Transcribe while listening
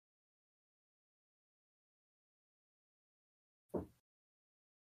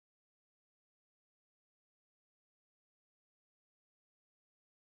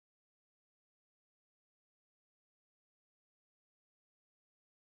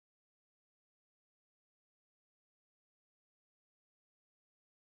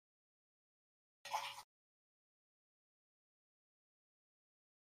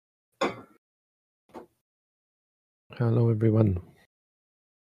Hello, everyone.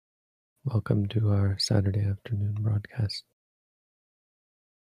 Welcome to our Saturday afternoon broadcast.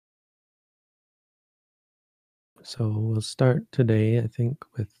 So, we'll start today, I think,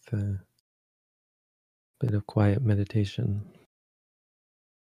 with a bit of quiet meditation.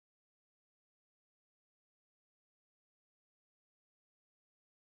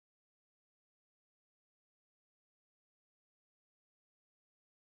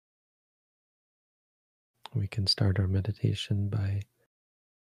 We can start our meditation by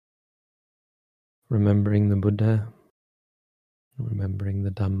remembering the Buddha, remembering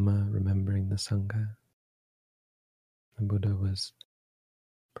the Dhamma, remembering the Sangha. The Buddha was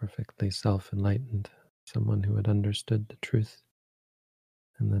perfectly self enlightened, someone who had understood the truth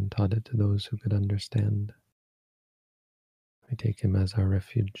and then taught it to those who could understand. We take him as our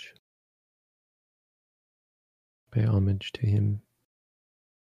refuge, pay homage to him,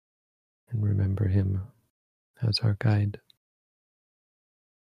 and remember him as our guide.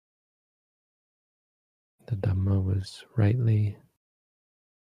 The Dhamma was rightly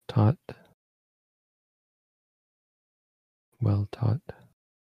taught, well taught.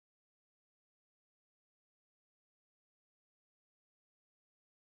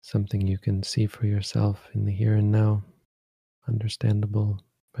 Something you can see for yourself in the here and now, understandable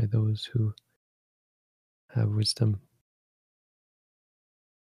by those who have wisdom.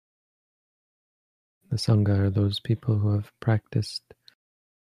 The Sangha are those people who have practiced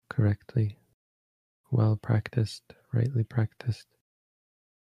correctly, well practiced, rightly practiced,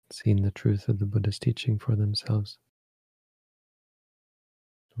 seen the truth of the Buddha's teaching for themselves.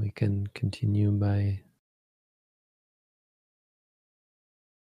 We can continue by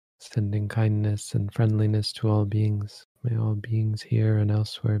sending kindness and friendliness to all beings. May all beings here and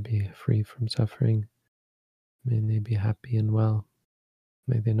elsewhere be free from suffering. May they be happy and well.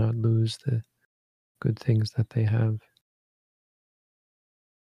 May they not lose the good things that they have.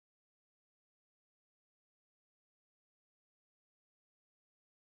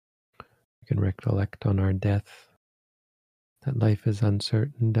 We can recollect on our death that life is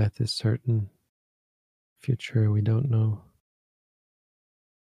uncertain, death is certain, future we don't know.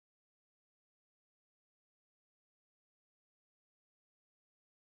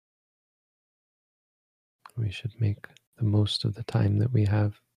 We should make the most of the time that we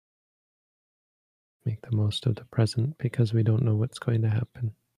have, make the most of the present, because we don't know what's going to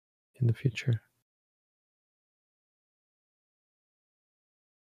happen in the future.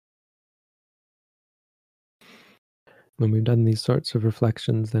 When we've done these sorts of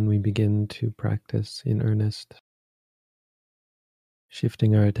reflections, then we begin to practice in earnest,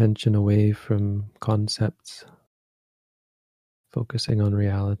 shifting our attention away from concepts, focusing on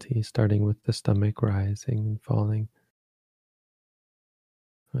reality, starting with the stomach rising and falling.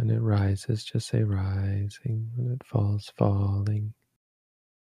 When it rises, just say rising. When it falls, falling.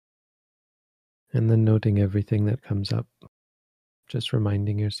 And then noting everything that comes up. Just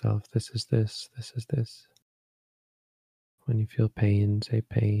reminding yourself, this is this, this is this. When you feel pain, say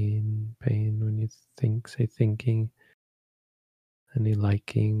pain, pain. When you think, say thinking. Any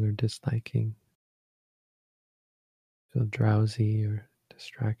liking or disliking. Feel drowsy or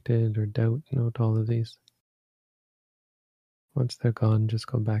distracted or doubt, note all of these. Once they're gone, just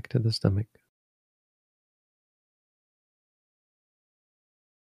go back to the stomach.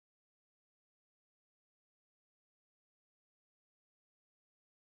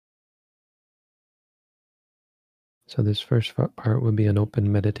 So this first part will be an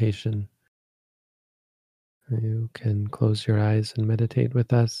open meditation. You can close your eyes and meditate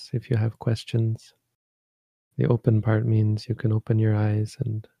with us if you have questions. The open part means you can open your eyes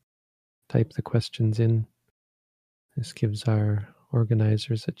and type the questions in. This gives our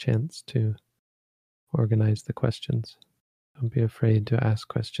organizers a chance to organize the questions. Don't be afraid to ask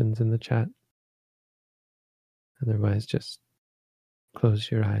questions in the chat. Otherwise, just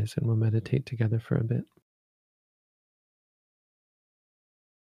close your eyes and we'll meditate together for a bit.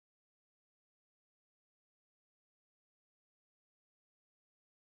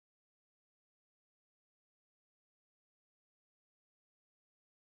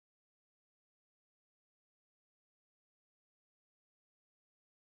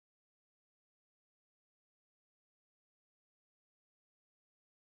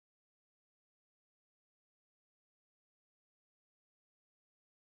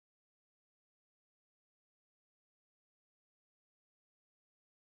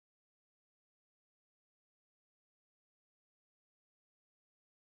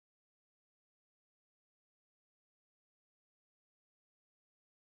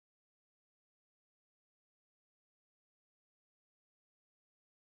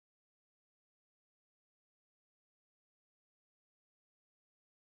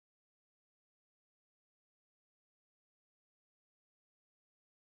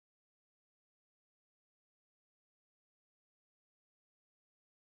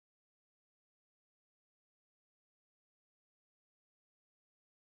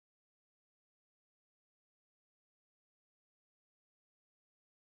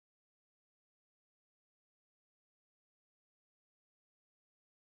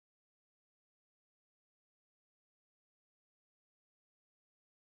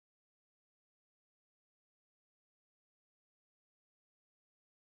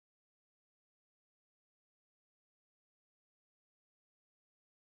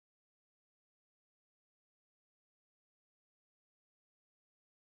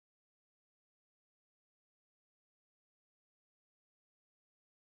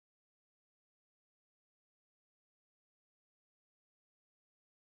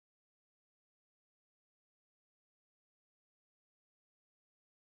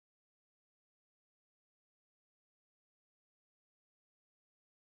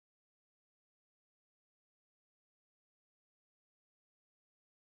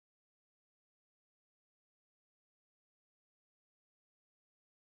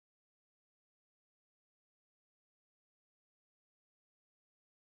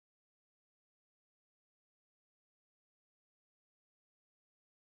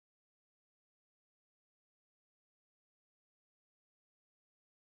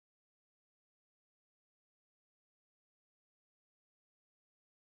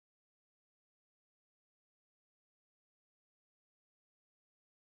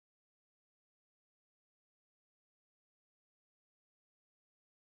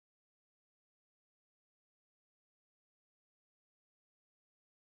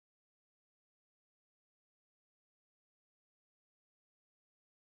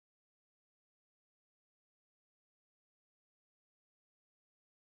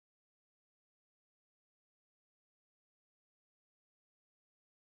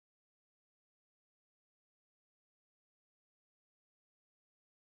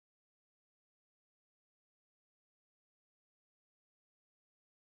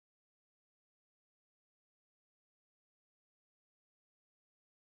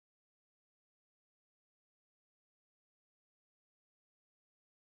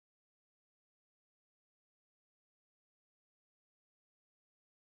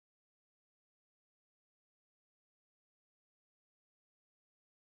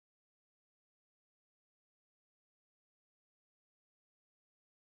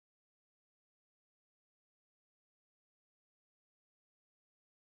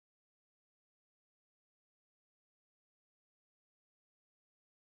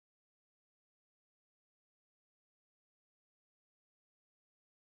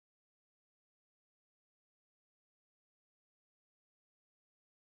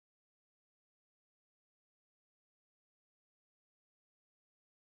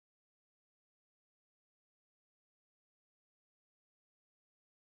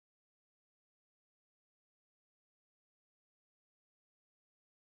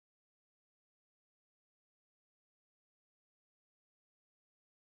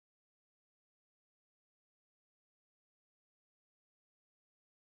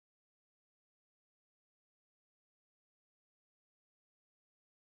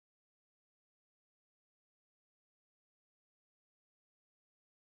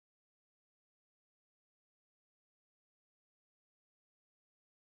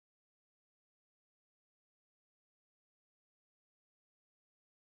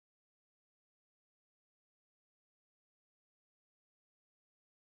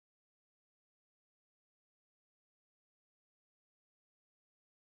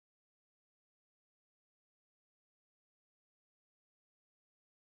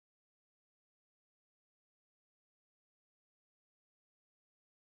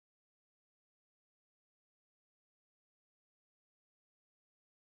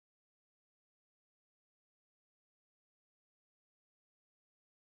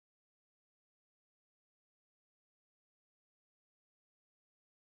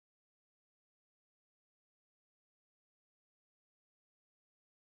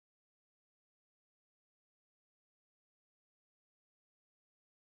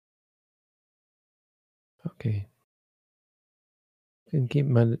 Okay. You can keep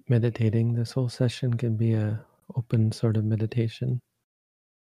meditating. This whole session can be a open sort of meditation.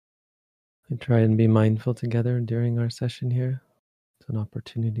 We try and be mindful together during our session here. It's an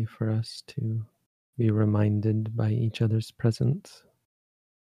opportunity for us to be reminded by each other's presence.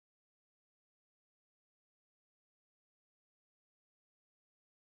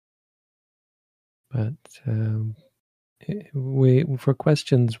 But for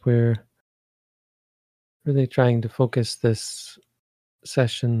questions, we're really trying to focus this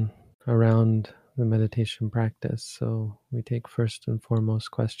session around the meditation practice. So we take first and foremost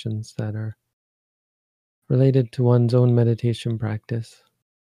questions that are related to one's own meditation practice,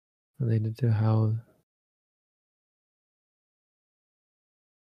 related to how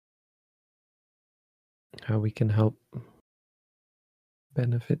we can help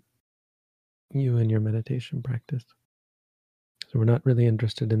benefit you in your meditation practice. So we're not really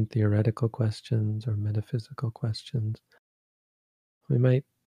interested in theoretical questions or metaphysical questions. We might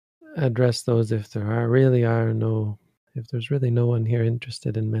address those if there's really no one here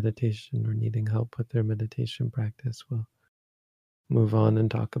interested in meditation or needing help with their meditation practice. We'll move on and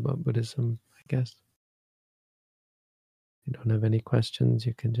talk about Buddhism, I guess. If you don't have any questions,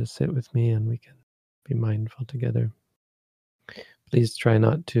 you can just sit with me and we can be mindful together. Please try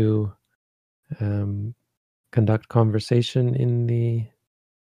not to conduct conversation in the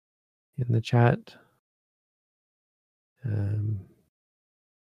chat, or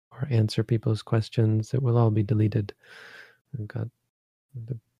answer people's questions. It will all be deleted. I've got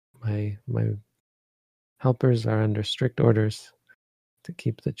my helpers are under strict orders to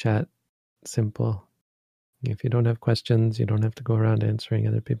keep the chat simple. If you don't have questions, you don't have to go around answering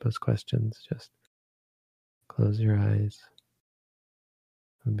other people's questions. Just close your eyes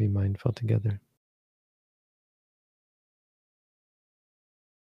and be mindful together.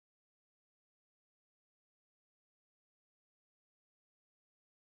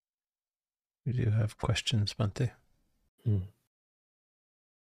 We do have questions, Bhante.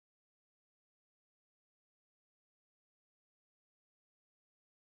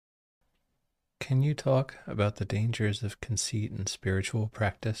 Can you talk about the dangers of conceit in spiritual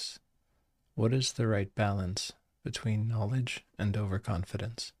practice? What is the right balance between knowledge and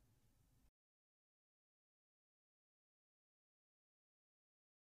overconfidence?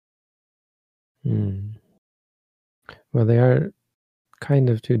 Well, they are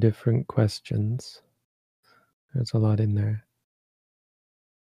kind of two different questions. There's a lot in there.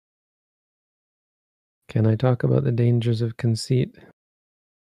 Can I talk about the dangers of conceit?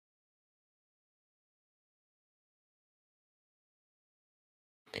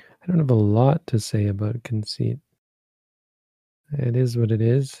 I don't have a lot to say about conceit. It is what it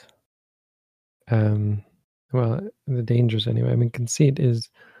is. Well, the dangers anyway. I mean, conceit is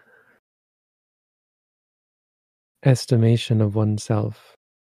estimation of oneself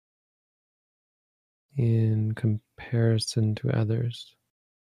in comparison to others.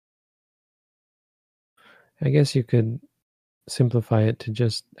 I guess you could simplify it to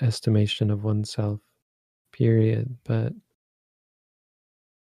just estimation of oneself, period. But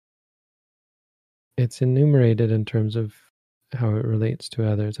it's enumerated in terms of how it relates to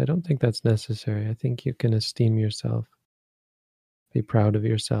others. I don't think that's necessary. I think you can esteem yourself, be proud of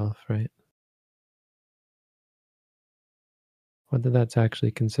yourself, right? Whether that's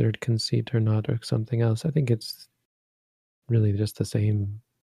actually considered conceit or not, or something else, I think it's really just the same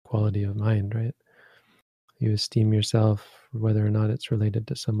quality of mind, right? You esteem yourself whether or not it's related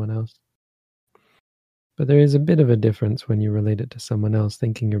to someone else. But there is a bit of a difference when you relate it to someone else,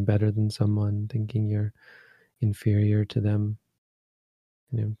 thinking you're better than someone, thinking you're inferior to them,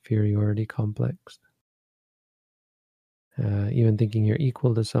 an inferiority complex, even thinking you're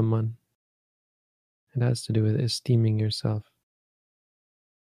equal to someone. It has to do with esteeming yourself.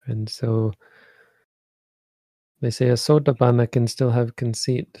 And so they say a sotapanna can still have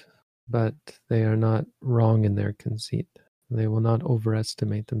conceit, but they are not wrong in their conceit. They will not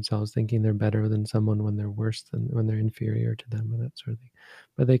overestimate themselves, thinking they're better than someone when they're worse than when they're inferior to them and that sort of thing.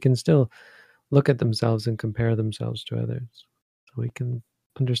 But they can still look at themselves and compare themselves to others. So we can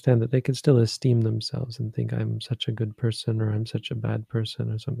understand that they can still esteem themselves and think I'm such a good person or I'm such a bad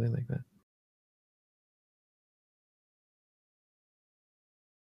person or something like that.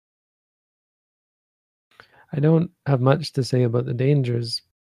 I don't have much to say about the dangers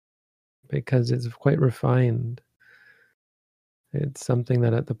because it's quite refined. It's something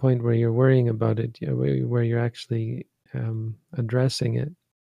that at the point where you're worrying about it, where you're actually addressing it,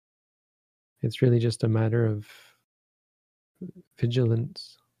 it's really just a matter of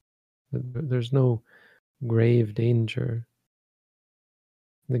vigilance. There's no grave danger.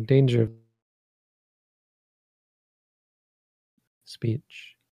 The danger of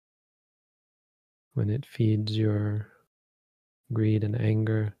speech, when it feeds your greed and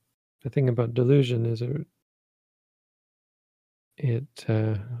anger. The thing about delusion is it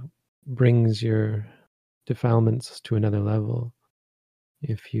brings your defilements to another level.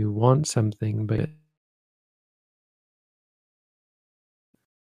 If you want something, but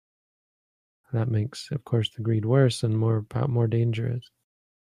that makes, of course, the greed worse and more dangerous.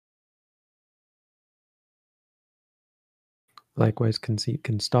 Likewise, conceit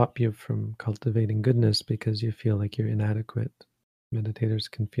can stop you from cultivating goodness because you feel like you're inadequate.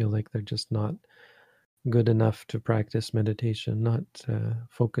 Meditators can feel like they're just not good enough to practice meditation, not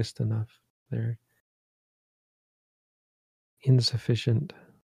focused enough. They're insufficient,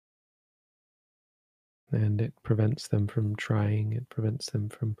 and it prevents them from trying. It prevents them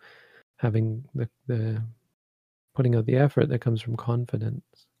from having the putting out the effort that comes from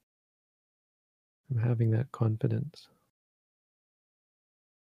confidence, from having that confidence.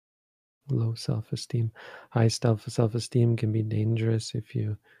 Low self-esteem. High self-esteem can be dangerous if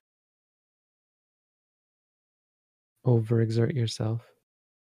you overexert yourself,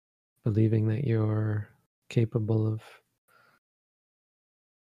 believing that you're capable of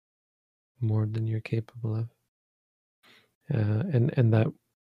more than you're capable of, and that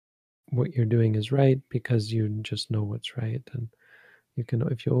what you're doing is right because you just know what's right. And you can,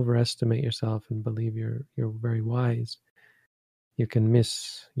 if you overestimate yourself and believe you're very wise, you can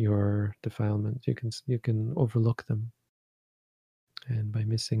miss your defilements. You can overlook them, and by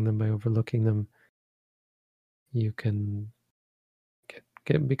missing them, by overlooking them, you can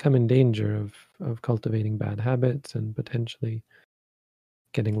become in danger of cultivating bad habits and potentially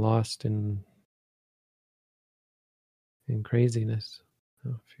getting lost in craziness.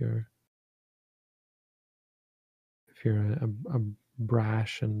 If you're a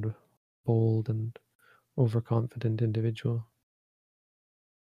brash and bold and overconfident individual.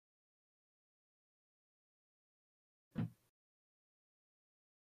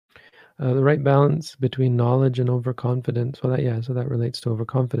 The right balance between knowledge and overconfidence. Well, so that relates to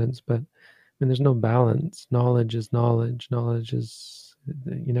overconfidence, but I mean, there's no balance. Knowledge is knowledge. Knowledge is,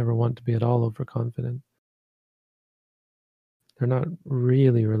 you never want to be at all overconfident. They're not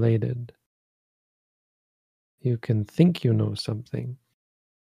really related. You can think you know something,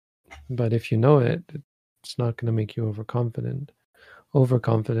 but if you know it, it's not going to make you overconfident.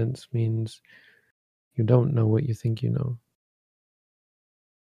 Overconfidence means you don't know what you think you know.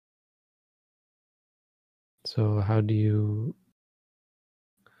 So how do you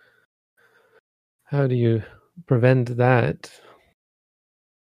prevent that?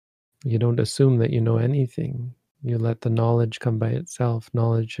 You don't assume that you know anything. You let the knowledge come by itself.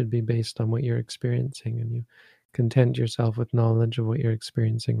 Knowledge should be based on what you're experiencing, and you content yourself with knowledge of what you're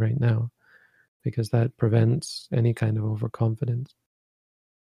experiencing right now, because that prevents any kind of overconfidence.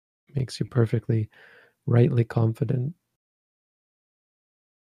 Makes you perfectly rightly confident.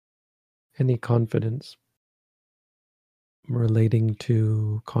 Any confidence relating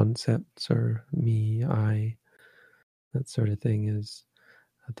to concepts or me, I, that sort of thing is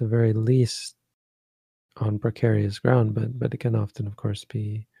at the very least on precarious ground, but it can often, of course,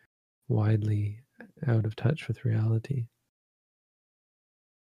 be widely out of touch with reality.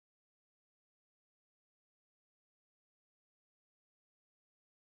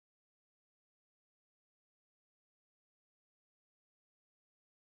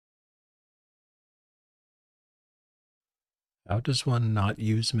 How does one not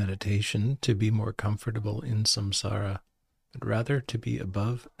use meditation to be more comfortable in samsara, but rather to be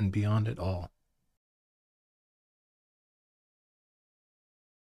above and beyond it all?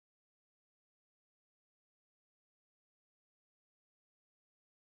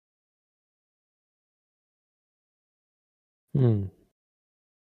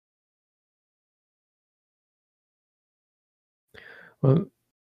 Well,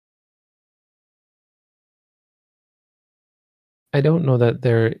 I don't know that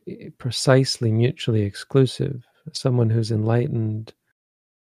they're precisely mutually exclusive. Someone who's enlightened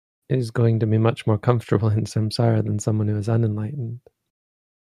is going to be much more comfortable in samsara than someone who is unenlightened,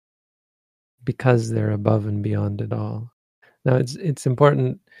 because they're above and beyond it all. Now, it's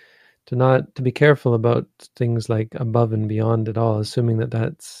important to be careful about things like above and beyond it all, assuming that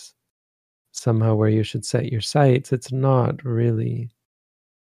that's somehow where you should set your sights. It's not really,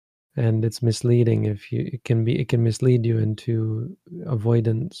 and it's misleading. It can mislead you into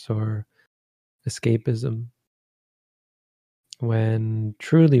avoidance or escapism, when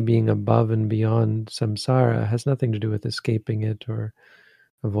truly being above and beyond samsara has nothing to do with escaping it or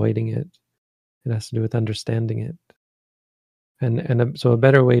avoiding it. It has to do with understanding it. So a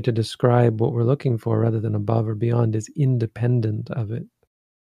better way to describe what we're looking for rather than above or beyond is independent of it,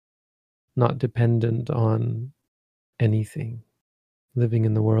 not dependent on anything. Living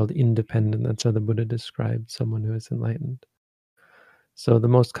in the world independent, that's how the Buddha described someone who is enlightened. So the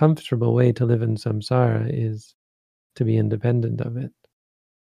most comfortable way to live in samsara is to be independent of it,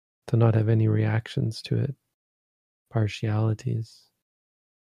 to not have any reactions to it, partialities.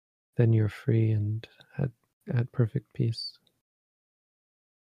 Then you're free and at perfect peace.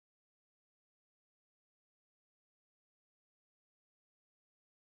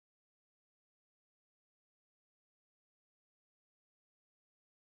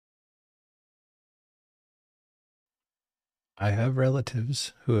 I have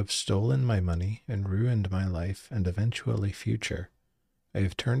relatives who have stolen my money and ruined my life and eventually future. I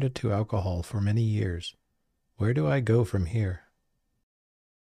have turned it to alcohol for many years. Where do I go from here?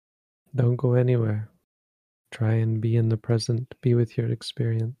 Don't go anywhere. Try and be in the present. Be with your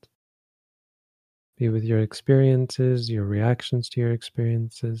experience. Be with your experiences, your reactions to your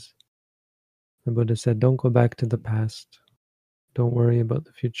experiences. The Buddha said, don't go back to the past. Don't worry about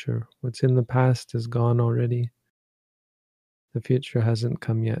the future. What's in the past is gone already. The future hasn't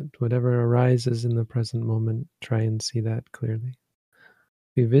come yet. Whatever arises in the present moment, try and see that clearly.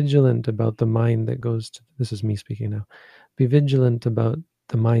 Be vigilant about the mind that goes to, this is me speaking now. Be vigilant about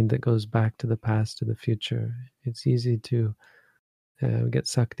the mind that goes back to the past, to the future. It's easy to get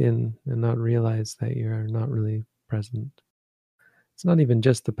sucked in and not realize that you're not really present. It's not even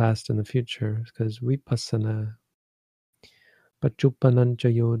just the past and the future, because vipassana,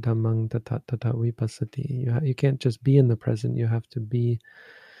 Pachupananchayo dhammang tata tata vipassati. You can't just be in the present, you have to be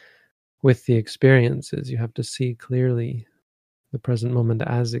with the experiences. You have to see clearly the present moment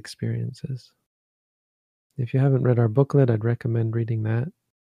as experiences. If you haven't read our booklet, I'd recommend reading that.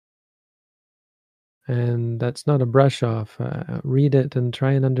 And that's not a brush off. Read it and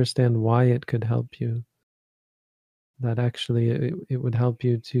try and understand why it could help you. That actually it would help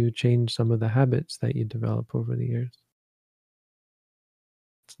you to change some of the habits that you develop over the years.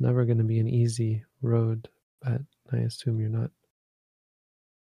 It's never going to be an easy road, but I assume you're not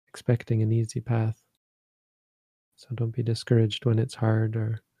expecting an easy path. So don't be discouraged when it's hard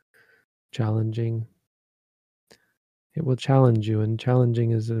or challenging. It will challenge you, and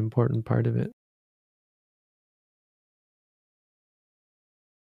challenging is an important part of it.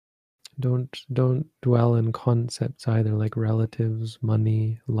 Don't dwell in concepts either, like relatives,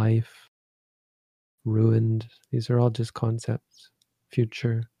 money, life, ruined. These are all just concepts.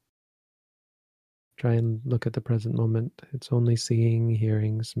 Future. Try and look at the present moment. It's only seeing,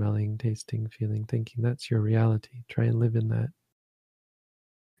 hearing, smelling, tasting, feeling, thinking. That's your reality. Try and live in that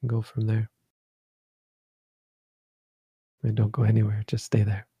and go from there. And don't go anywhere. Just stay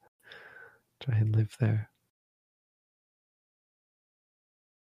there. Try and live there.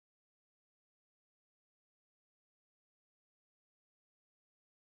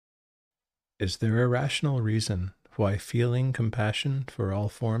 Is there a rational reason why feeling compassion for all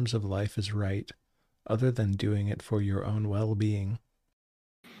forms of life is right, other than doing it for your own well-being?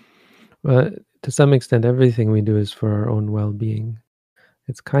 Well, to some extent, everything we do is for our own well-being.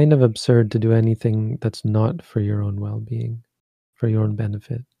 It's kind of absurd to do anything that's not for your own well-being, for your own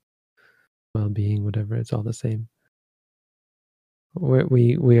benefit, well-being, whatever. It's all the same.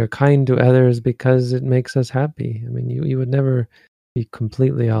 We are kind to others because it makes us happy. I mean, you would never be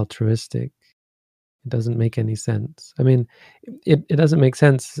completely altruistic. It doesn't make any sense. I mean, it doesn't make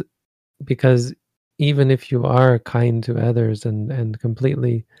sense because even if you are kind to others and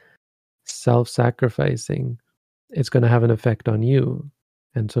completely self-sacrificing, it's going to have an effect on you.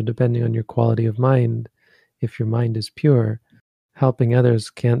 And so depending on your quality of mind, if your mind is pure, helping others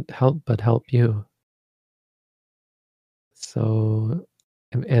can't help but help you. So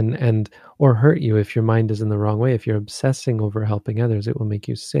and or hurt you if your mind is in the wrong way. If you're obsessing over helping others, it will make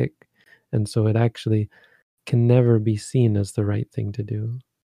you sick. And so it actually can never be seen as the right thing to do.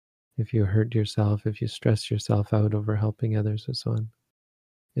 If you hurt yourself, if you stress yourself out over helping others and so on,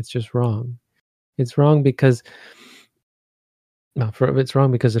 it's just wrong. It's wrong because it's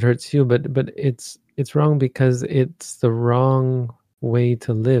wrong because it hurts you, but it's wrong because it's the wrong way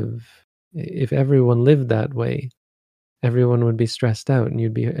to live. If everyone lived that way, everyone would be stressed out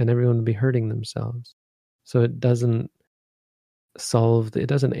and everyone would be hurting themselves. So it doesn't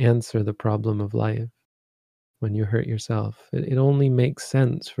answer the problem of life when you hurt yourself. It only makes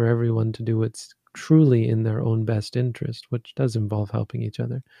sense for everyone to do what's truly in their own best interest, which does involve helping each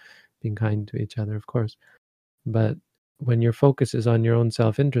other, being kind to each other, of course. But when your focus is on your own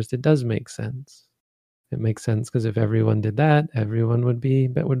self-interest, it does make sense. It makes sense because if everyone did that, everyone would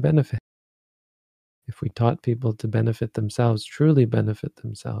benefit. If we taught people to benefit themselves, truly benefit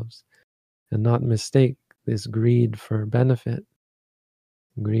themselves, and not mistake this greed for benefit,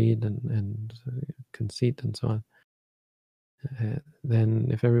 greed and conceit and so on, then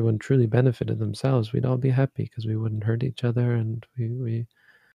if everyone truly benefited themselves, we'd all be happy because we wouldn't hurt each other, and we'd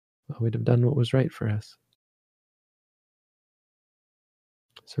have done what was right for us.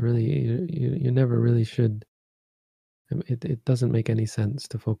 So really, you never really should. It doesn't make any sense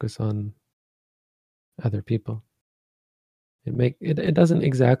to focus on other people. It doesn't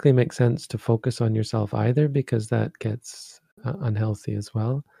exactly make sense to focus on yourself either, because that gets unhealthy as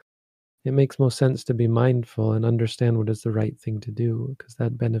well. It makes most sense to be mindful and understand what is the right thing to do, because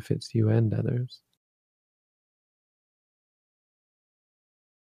that benefits you and others.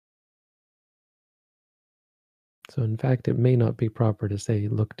 So in fact, it may not be proper to say,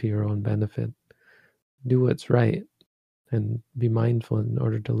 look to your own benefit. Do what's right and be mindful in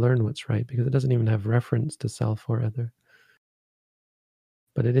order to learn what's right, because it doesn't even have reference to self or other.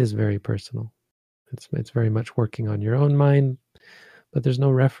 But it is very personal. It's very much working on your own mind, but there's no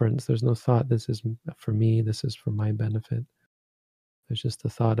reference, there's no thought, this is for me, this is for my benefit. There's just the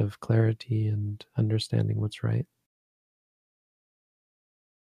thought of clarity and understanding what's right.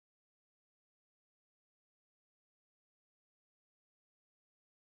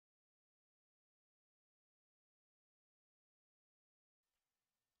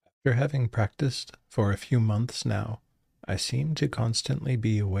 After having practiced for a few months now, I seem to constantly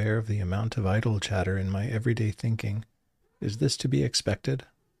be aware of the amount of idle chatter in my everyday thinking. Is this to be expected?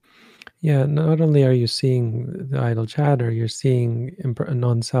 Yeah, not only are you seeing the idle chatter, you're seeing a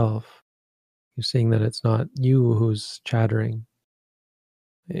non-self. You're seeing that it's not you who's chattering.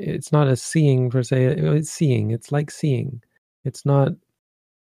 It's not a seeing per se, it's seeing. It's like seeing. It's not,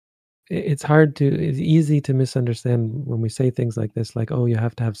 it's easy to misunderstand when we say things like this, like, oh, you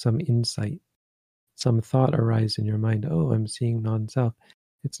have to have some insight, some thought arise in your mind. Oh, I'm seeing non-self.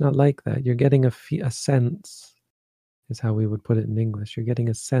 It's not like that. You're getting a sense, is how we would put it in English. You're getting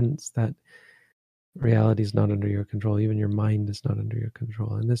a sense that reality is not under your control. Even your mind is not under your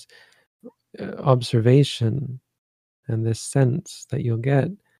control. And this observation and this sense that you'll get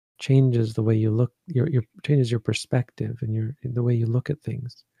changes the way you look. Your changes your perspective and the way you look at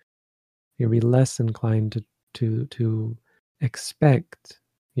things. You'll be less inclined to expect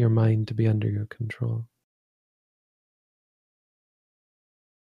your mind to be under your control.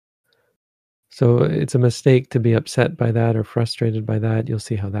 So it's a mistake to be upset by that or frustrated by that. You'll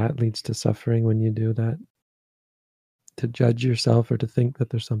see how that leads to suffering when you do that. To judge yourself or to think that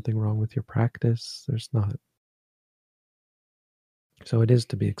there's something wrong with your practice, there's not. So it is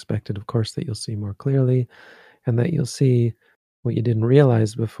to be expected, of course, that you'll see more clearly, and that you'll see what you didn't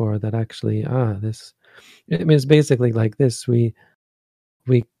realize before, that actually, this, I mean, it's basically like this. We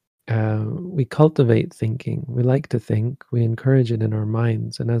cultivate thinking. We like to think. We encourage it in our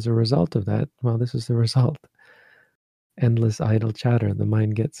minds, and as a result of that, well, this is the result: endless idle chatter. The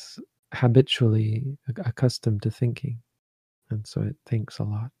mind gets habitually accustomed to thinking, and so it thinks a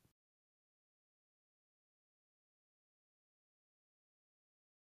lot.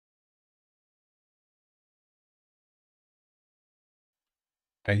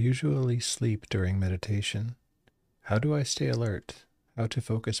 I usually sleep during meditation. How do I stay alert? How to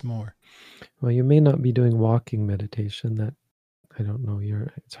focus more? Well, you may not be doing walking meditation. That, I don't know.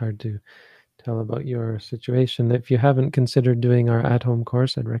 It's hard to tell about your situation. If you haven't considered doing our at-home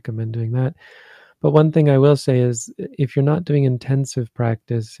course, I'd recommend doing that. But one thing I will say is, if you're not doing intensive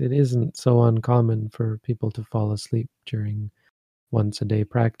practice, it isn't so uncommon for people to fall asleep during once a day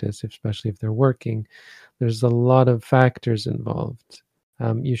practice, especially if they're working. There's a lot of factors involved.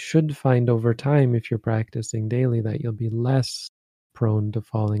 You should find over time, if you're practicing daily, that you'll be less prone to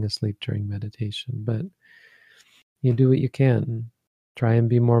falling asleep during meditation. But you do what you can. Try and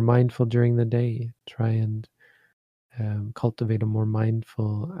be more mindful during the day. Try and cultivate a more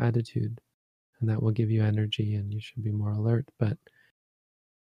mindful attitude, and that will give you energy and you should be more alert. But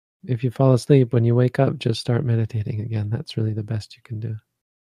if you fall asleep, when you wake up, just start meditating again. That's really the best you can do.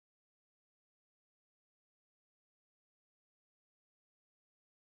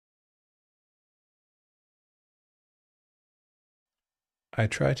 I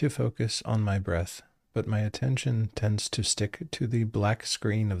try to focus on my breath, but my attention tends to stick to the black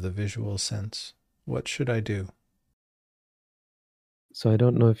screen of the visual sense. What should I do? So I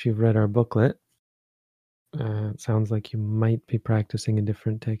don't know if you've read our booklet. It sounds like you might be practicing a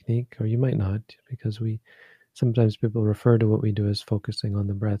different technique, or you might not, because sometimes people refer to what we do as focusing on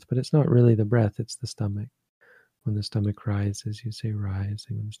the breath, but it's not really the breath, it's the stomach. When the stomach rises, you say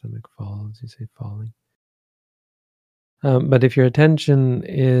rising. When the stomach falls, you say falling. But if your attention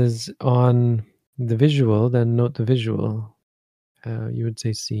is on the visual, then note the visual. You would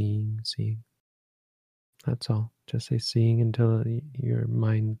say seeing, seeing. That's all. Just say seeing until your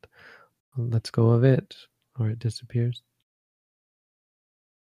mind lets go of it or it disappears.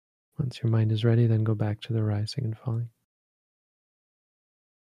 Once your mind is ready, then go back to the rising and falling.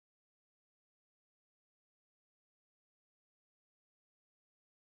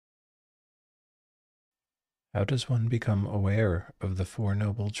 How does one become aware of the Four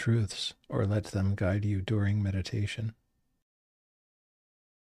Noble Truths or let them guide you during meditation?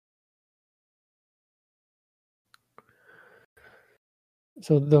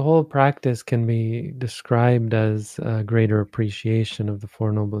 So the whole practice can be described as a greater appreciation of the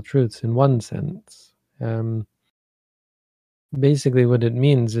Four Noble Truths in one sense. Basically, what it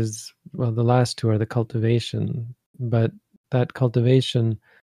means is, well, the last two are the cultivation, but that cultivation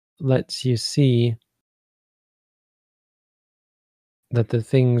lets you see that the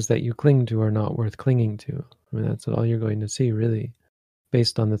things that you cling to are not worth clinging to. I mean, that's all you're going to see, really,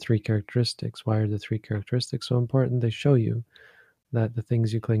 based on the three characteristics. Why are the three characteristics so important? They show you that the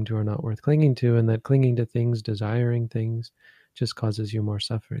things you cling to are not worth clinging to, and that clinging to things, desiring things, just causes you more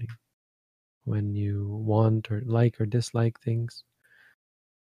suffering. When you want or like or dislike things.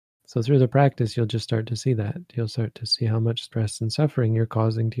 So through the practice, you'll just start to see that. You'll start to see how much stress and suffering you're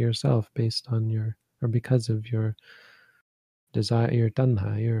causing to yourself based on your, or because of your desire, your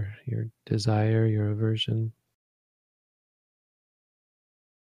tanha, your desire, your aversion.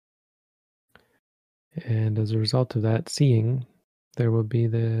 And as a result of that seeing, there will be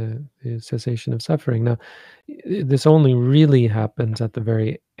the cessation of suffering. Now, this only really happens at the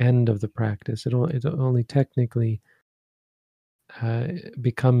very end of the practice. It only technically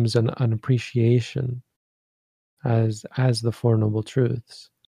becomes an appreciation as the Four Noble Truths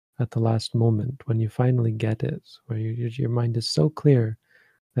at the last moment when you finally get it, where your mind is so clear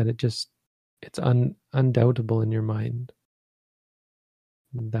that it's undoubtable in your mind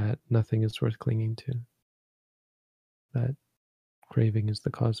that nothing is worth clinging to, that craving is the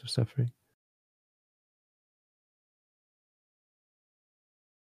cause of suffering.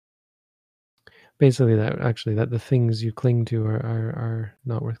 Basically, that the things you cling to are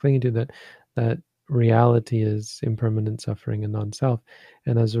not worth clinging to, that reality is impermanent suffering and non-self,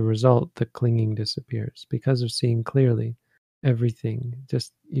 and as a result the clinging disappears because of seeing clearly everything.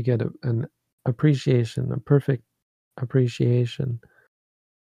 Just you get an appreciation, a perfect appreciation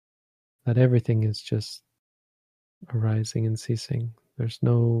that everything is just arising and ceasing. There's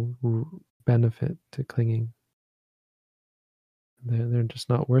no benefit to clinging. They're just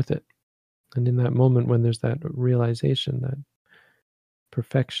not worth it. And in that moment, when there's that realization, that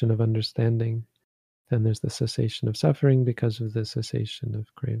perfection of understanding, then there's the cessation of suffering because of the cessation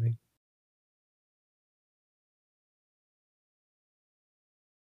of craving.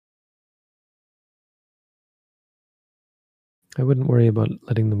 I wouldn't worry about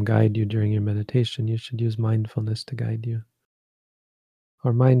letting them guide you during your meditation. You should use mindfulness to guide you,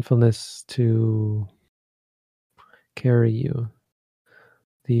 or mindfulness to carry you.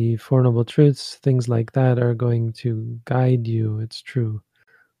 The Four Noble Truths, things like that, are going to guide you, it's true,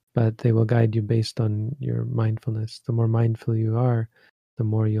 but they will guide you based on your mindfulness. The more mindful you are, the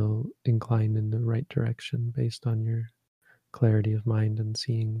more you'll incline in the right direction based on your clarity of mind and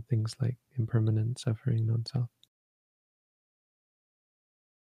seeing things like impermanent suffering, non-self.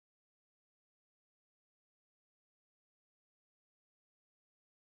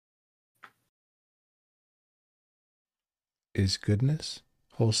 Is goodness,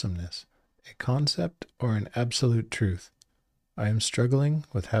 wholesomeness, a concept or an absolute truth? I am struggling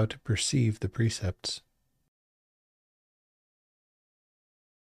with how to perceive the precepts.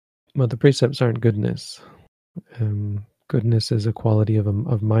 Well, the precepts aren't goodness. Goodness is a quality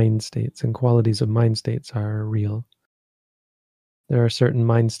of mind states, and qualities of mind states are real. There are certain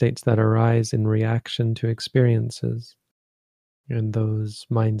mind states that arise in reaction to experiences, and those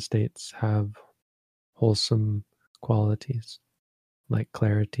mind states have wholesome qualities like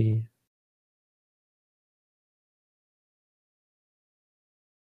clarity,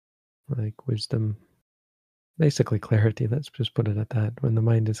 like wisdom. Basically, clarity, let's just put it at that. When the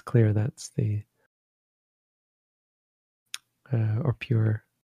mind is clear, that's the, or pure.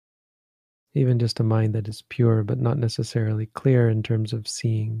 Even just a mind that is pure, but not necessarily clear in terms of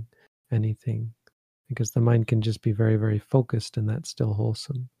seeing anything, because the mind can just be very, very focused, and that's still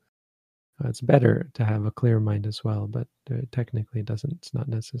wholesome. It's better to have a clear mind as well, but technically it's not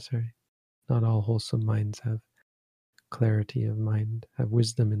necessary. Not all wholesome minds have clarity of mind, have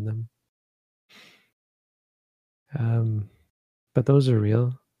wisdom in them. But those are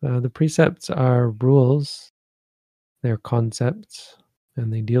real. The precepts are rules, they're concepts,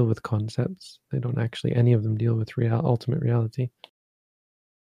 and they deal with concepts. They don't actually, any of them deal with ultimate reality.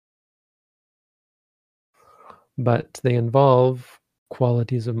 But they involve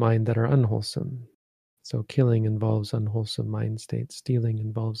qualities of mind that are unwholesome. So killing involves unwholesome mind states. Stealing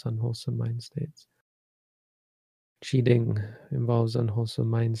involves unwholesome mind states. Cheating involves unwholesome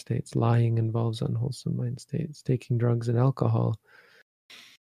mind states. Lying involves unwholesome mind states. Taking drugs and alcohol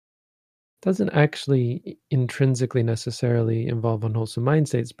doesn't actually intrinsically necessarily involve unwholesome mind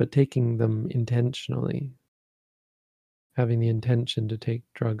states, but taking them intentionally, having the intention to take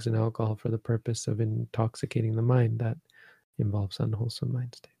drugs and alcohol for the purpose of intoxicating the mind, that involves unwholesome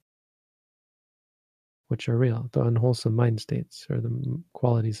mind states, which are real. The unwholesome mind states, or the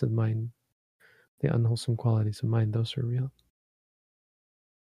qualities of mind, the unwholesome qualities of mind, those are real.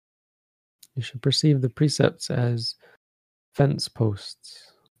 You should perceive the precepts as fence posts.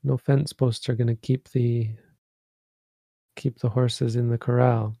 No fence posts are going to keep the horses in the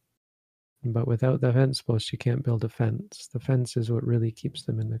corral. But without the fence post, you can't build a fence. The fence is what really keeps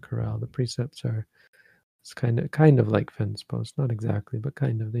them in the corral. The precepts are, it's kind of like fence posts, not exactly, but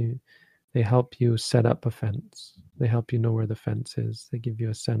kind of. They help you set up a fence. They help you know where the fence is. They give you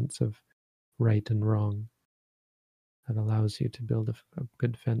a sense of right and wrong that allows you to build a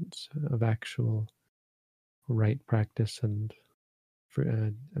good fence of actual right practice and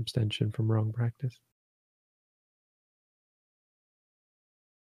abstention from wrong practice.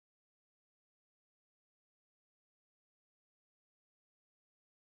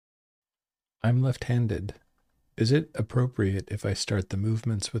 I'm left-handed. Is it appropriate if I start the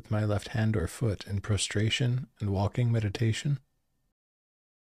movements with my left hand or foot in prostration and walking meditation?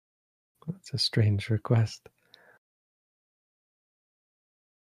 That's a strange request.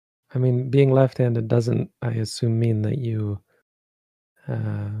 I mean, being left-handed doesn't, I assume, mean that you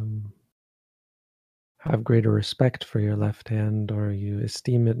have greater respect for your left hand, or you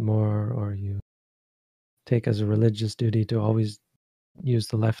esteem it more, or you take as a religious duty to always use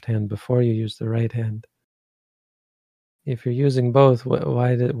the left hand before you use the right hand. If you're using both,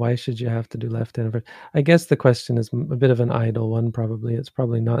 why should you have to do left hand first? I guess the question is a bit of an idle one. Probably it's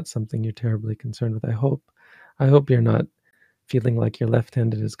probably not something you're terribly concerned with. I hope you're not feeling like your left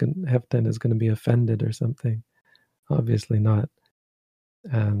hand is going to be offended or something. Obviously not.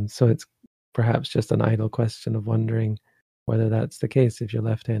 So it's perhaps just an idle question of wondering whether that's the case. If you're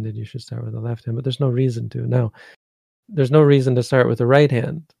left-handed, you should start with the left hand, but there's no reason to. Now, there's no reason to start with the right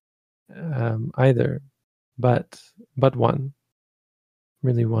hand either, but one,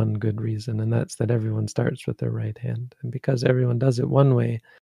 really one good reason, and that's that everyone starts with their right hand. And because everyone does it one way,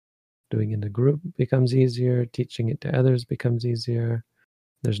 doing it in a group becomes easier, teaching it to others becomes easier.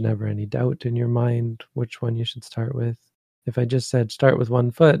 There's never any doubt in your mind which one you should start with. If I just said start with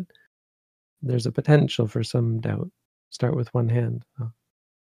one foot, there's a potential for some doubt. Start with one hand.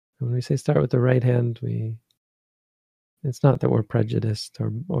 When we say start with the right hand, it's not that we're prejudiced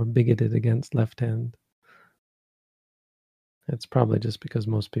or bigoted against left hand. It's probably just because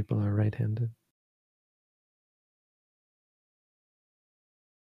most people are right-handed.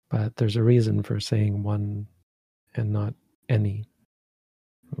 But there's a reason for saying one and not any.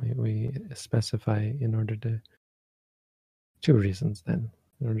 We specify in order to, two reasons then,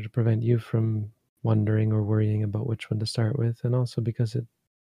 in order to prevent you from wondering or worrying about which one to start with, and also because it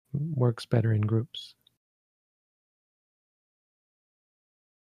works better in groups.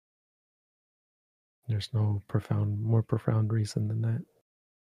 There's no more profound reason than that.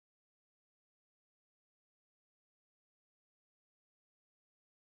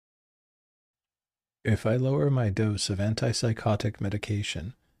 If I lower my dose of antipsychotic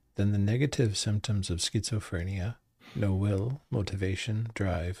medication, then the negative symptoms of schizophrenia, no will, motivation,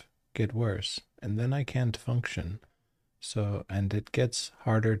 drive, get worse, and then I can't function. And it gets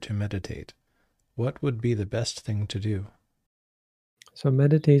harder to meditate. What would be the best thing to do? So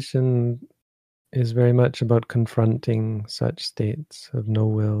meditation is very much about confronting such states of no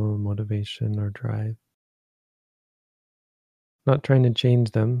will, motivation, or drive. Not trying to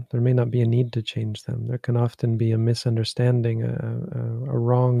change them. There may not be a need to change them. There can often be a misunderstanding, a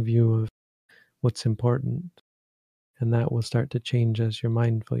wrong view of what's important. And that will start to change as you're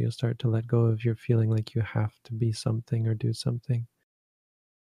mindful. You'll start to let go of your feeling like you have to be something or do something.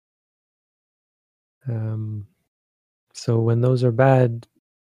 So when those are bad,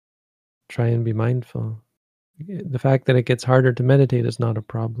 try and be mindful. The fact that it gets harder to meditate is not a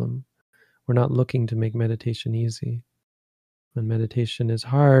problem. We're not looking to make meditation easy. When meditation is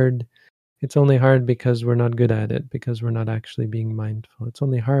hard, it's only hard because we're not good at it, because we're not actually being mindful. It's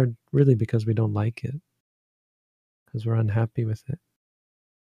only hard really because we don't like it, because we're unhappy with it.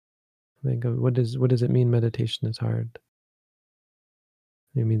 I think, what does it mean meditation is hard?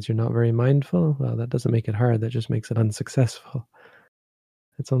 It means you're not very mindful. Well, that doesn't make it hard, that just makes it unsuccessful.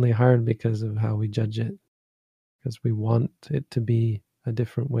 It's only hard because of how we judge it, because we want it to be a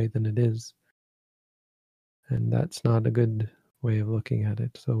different way than it is. And that's not a good way of looking at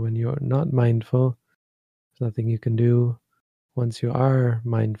it. So when you're not mindful, there's nothing you can do. Once you are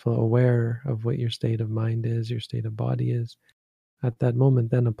mindful, aware of what your state of mind is, your state of body is, at that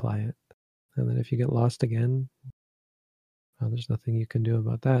moment, then apply it. And then if you get lost again, well, there's nothing you can do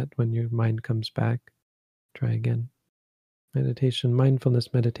about that. When your mind comes back, try again. Meditation,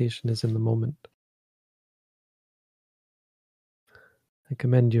 mindfulness meditation is in the moment. I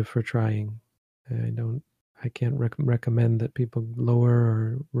commend you for trying. I can't recommend that people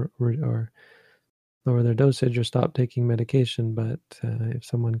lower or lower their dosage or stop taking medication, but if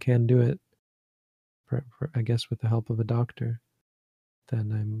someone can do it, I guess with the help of a doctor,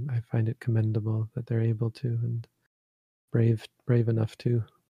 then I find it commendable that they're able to, and brave enough to.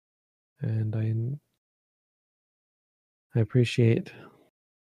 And I appreciate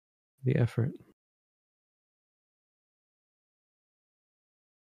the effort.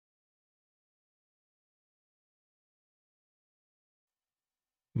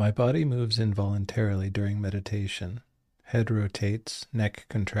 My body moves involuntarily during meditation. Head rotates, neck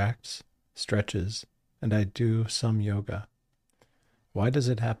contracts, stretches, and I do some yoga. Why does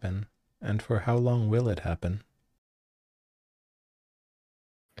it happen, and for how long will it happen?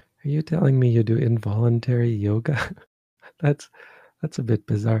 Are you telling me you do involuntary yoga? that's a bit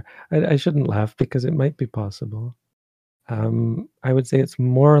bizarre. I shouldn't laugh because it might be possible. I would say it's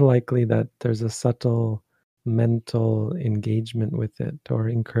more likely that there's a subtle mental engagement with it or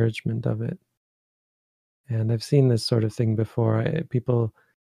encouragement of it. And I've seen this sort of thing before.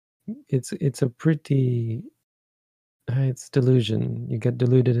 It's a pretty it's delusion. You get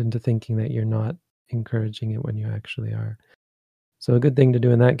deluded into thinking that you're not encouraging it when you actually are. So a good thing to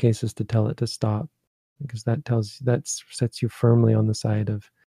do in that case is to tell it to stop, because that sets you firmly on the side of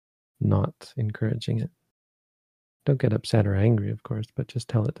not encouraging it. Don't get upset or angry, of course, but just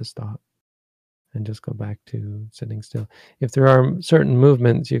tell it to stop and just go back to sitting still. If there are certain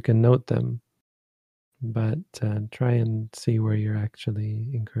movements, you can note them, but try and see where you're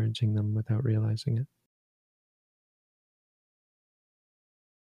actually encouraging them without realizing it.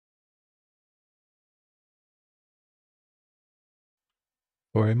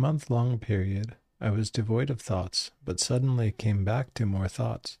 For a month-long period, I was devoid of thoughts, but suddenly came back to more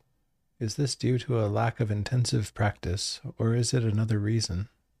thoughts. Is this due to a lack of intensive practice, or is it another reason?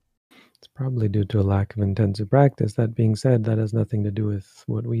 It's probably due to a lack of intensive practice. That being said, that has nothing to do with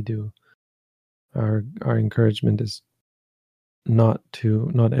what we do. Our encouragement is not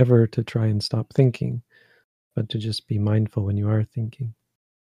ever to try and stop thinking, but to just be mindful when you are thinking.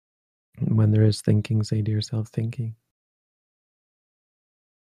 And when there is thinking, say to yourself, thinking.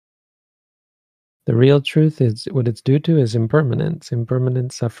 The real truth is what it's due to is impermanence,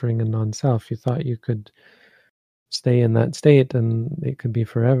 suffering, and non-self. You thought you could stay in that state and it could be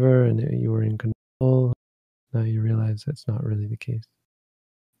forever and you were in control. Now you realize that's not really the case.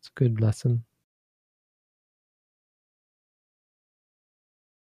 It's a good lesson.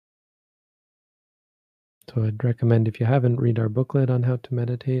 So I'd recommend, if you haven't, read our booklet on how to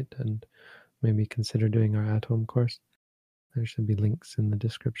meditate and maybe consider doing our at-home course. There should be links in the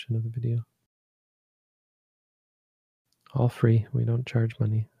description of the video. All free. We don't charge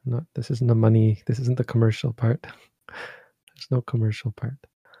money. This isn't the commercial part. There's no commercial part.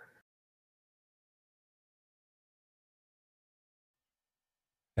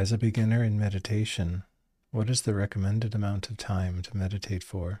 As a beginner in meditation, what is the recommended amount of time to meditate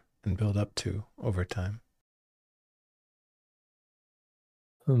for and build up to over time?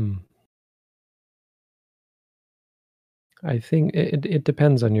 I think it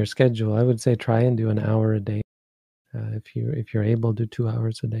depends on your schedule. I would say try and do an hour a day. If you're able, do 2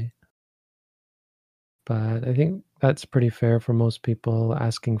 hours a day. But I think that's pretty fair for most people.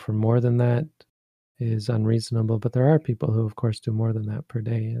 Asking for more than that is unreasonable. But there are people who, of course, do more than that per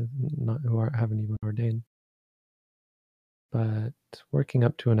day, haven't even ordained. But working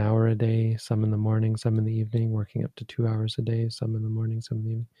up to an hour a day, some in the morning, some in the evening, working up to 2 hours a day, some in the morning, some in the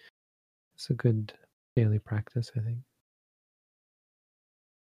evening, it's a good daily practice, I think.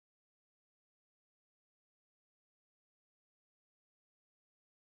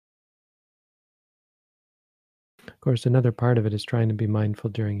 Of course, another part of it is trying to be mindful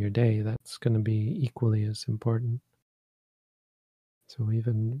during your day. That's going to be equally as important. So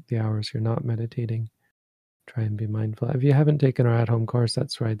even the hours you're not meditating, try and be mindful. If you haven't taken our at-home course,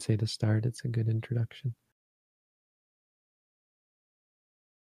 that's where I'd say to start. It's a good introduction.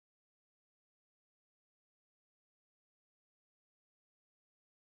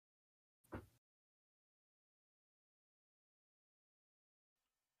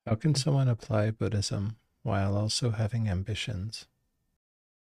 How can someone apply Buddhism while also having ambitions?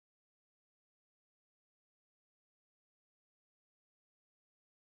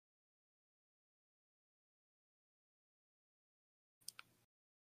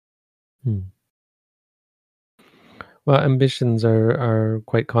 Hmm. Well, ambitions are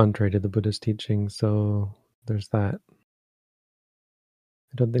quite contrary to the Buddhist teaching, so there's that.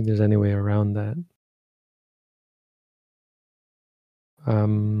 I don't think there's any way around that.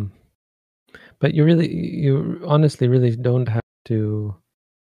 But you honestly really don't have to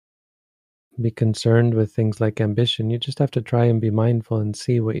be concerned with things like ambition. You just have to try and be mindful and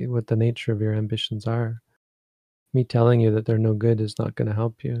see what the nature of your ambitions are. Me telling you that they're no good is not going to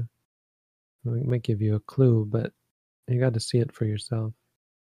help you. It might give you a clue, but you got to see it for yourself.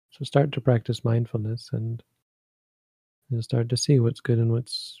 So start to practice mindfulness and you'll start to see what's good and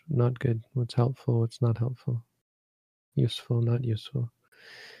what's not good, what's helpful, what's not helpful, useful, not useful,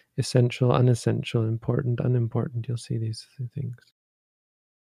 essential, unessential, important, unimportant. You'll see these things.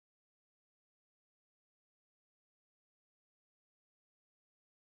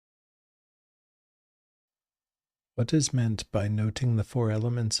 What is meant by noting the four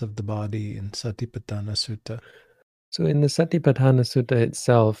elements of the body in Satipatthana Sutta? So in the Satipatthana Sutta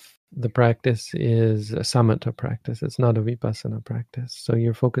itself, the practice is a samatha practice. It's not a vipassana practice. So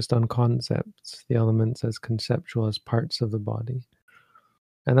you're focused on concepts, the elements as conceptual, as parts of the body.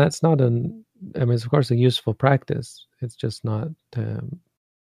 And that's not it's of course a useful practice. It's just not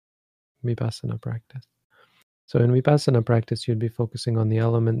vipassana practice. So in vipassana practice, you'd be focusing on the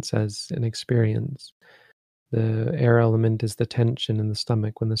elements as an experience. The air element is the tension in the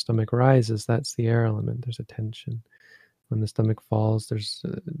stomach. When the stomach rises, that's the air element. There's a tension. When the stomach falls, there's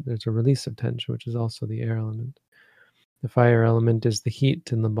a release of tension, which is also the air element. The fire element is the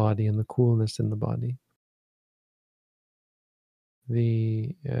heat in the body and the coolness in the body.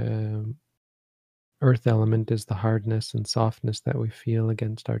 The earth element is the hardness and softness that we feel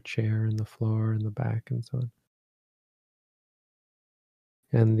against our chair and the floor and the back and so on.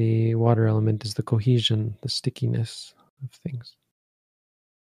 And the water element is the cohesion, the stickiness of things.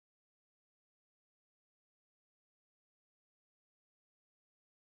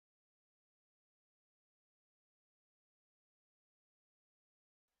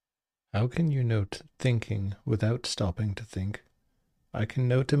 How can you note thinking without stopping to think? I can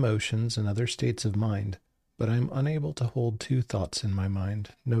note emotions and other states of mind, but I'm unable to hold two thoughts in my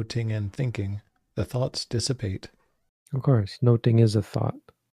mind, noting and thinking. The thoughts dissipate. Of course, noting is a thought.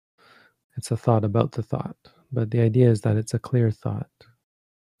 It's a thought about the thought. But the idea is that it's a clear thought.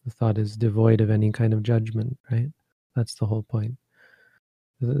 The thought is devoid of any kind of judgment, right? That's the whole point.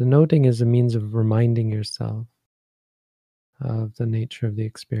 The noting is a means of reminding yourself of the nature of the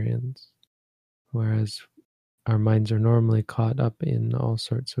experience, whereas our minds are normally caught up in all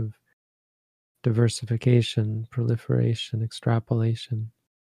sorts of diversification, proliferation, extrapolation.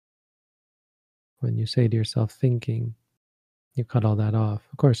 When you say to yourself thinking, you cut all that off.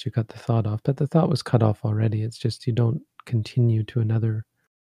 Of course, you cut the thought off, but the thought was cut off already. It's just you don't continue to another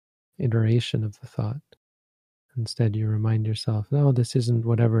iteration of the thought. Instead, you remind yourself, no, this isn't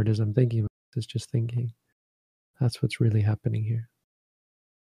whatever it is I'm thinking about. It's just thinking. That's what's really happening here.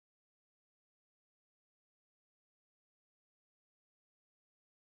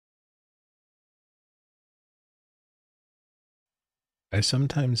 I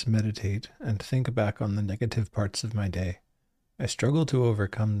sometimes meditate and think back on the negative parts of my day. I struggle to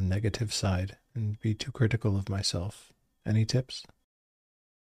overcome the negative side and be too critical of myself. Any tips?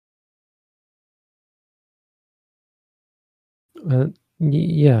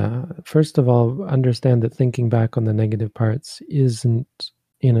 Yeah. First of all, understand that thinking back on the negative parts isn't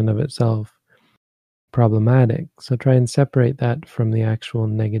in and of itself problematic. So try and separate that from the actual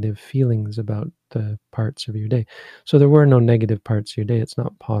negative feelings about the parts of your day. So there were no negative parts of your day. It's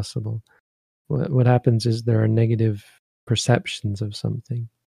not possible. What happens is there are negative perceptions of something.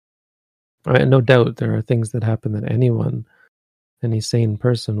 No doubt there are things that happen that any sane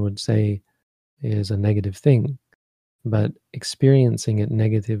person would say is a negative thing, but experiencing it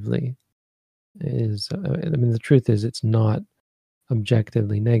negatively is, the truth is it's not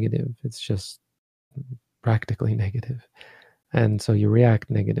objectively negative. It's just practically negative. And so you react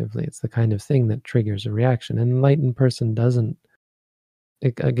negatively. It's the kind of thing that triggers a reaction. An enlightened person doesn't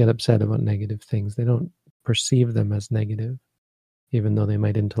get upset about negative things. They don't perceive them as negative, even though they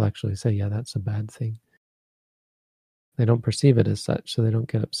might intellectually say, yeah, that's a bad thing. They don't perceive it as such, so they don't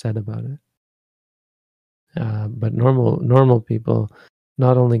get upset about it. But normal people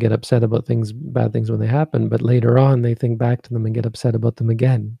not only get upset about bad things when they happen, but later on they think back to them and get upset about them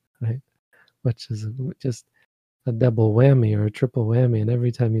again, right? Which is just a double whammy or a triple whammy, and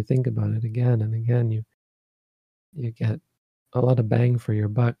every time you think about it again and again, you get a lot of bang for your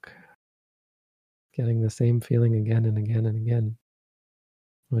buck, getting the same feeling again and again and again,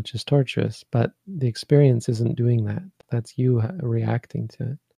 which is torturous. But the experience isn't doing that. That's you reacting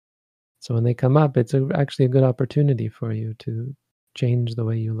to it. So when they come up, it's actually a good opportunity for you to change the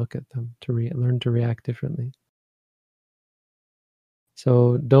way you look at them, to learn to react differently.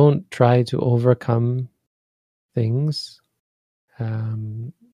 So don't try to overcome things,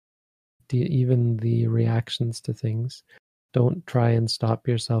 even the reactions to things. Don't try and stop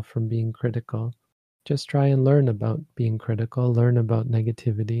yourself from being critical. Just try and learn about being critical, learn about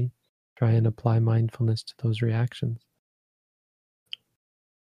negativity, try and apply mindfulness to those reactions.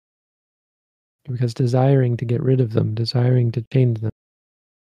 Because desiring to get rid of them, desiring to change them,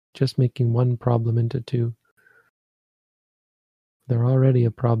 just making one problem into two. They're already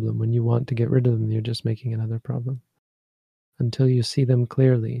a problem. When you want to get rid of them, you're just making another problem. Until you see them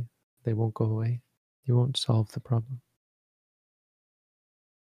clearly, they won't go away. You won't solve the problem.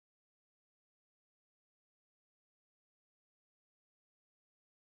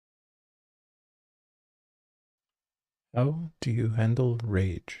 How do you handle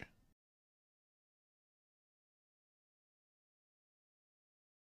rage?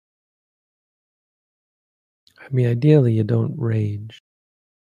 I mean, ideally, you don't rage.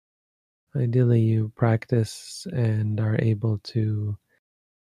 Ideally, you practice and are able to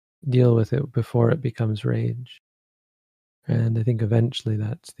deal with it before it becomes rage. And I think eventually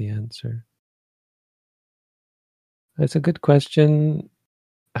that's the answer. It's a good question.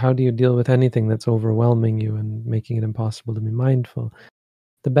 How do you deal with anything that's overwhelming you and making it impossible to be mindful?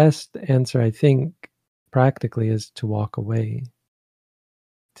 The best answer, I think, practically is to walk away,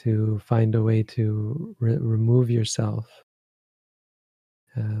 to find a way to remove yourself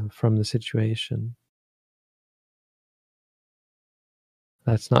from the situation.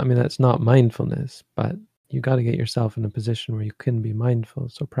 That's not mindfulness, but you got to get yourself in a position where you can be mindful.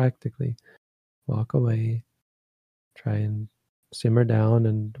 So practically walk away, try and simmer down,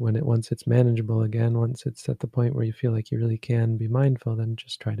 and once it's manageable again, once it's at the point where you feel like you really can be mindful, then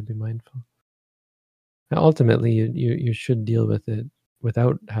just try to be mindful. Now, ultimately, you should deal with it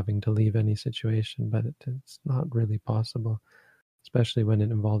without having to leave any situation, but it's not really possible, especially when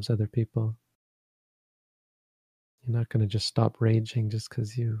it involves other people. You're not going to just stop raging just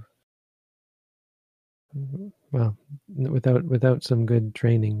because well, without some good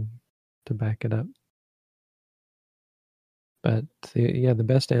training to back it up. But the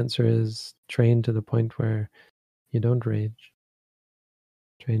best answer is train to the point where you don't rage.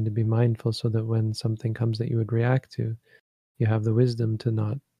 Train to be mindful so that when something comes that you would react to, you have the wisdom to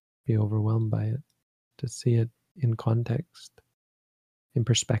not be overwhelmed by it, to see it in context, in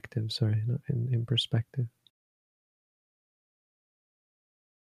perspective, sorry, not in perspective.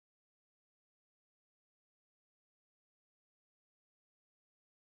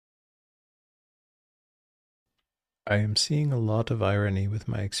 I am seeing a lot of irony with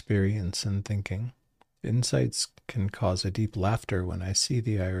my experience and thinking. Insights can cause a deep laughter when I see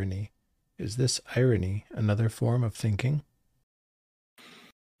the irony. Is this irony another form of thinking?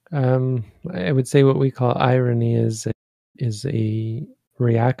 I would say what we call irony is a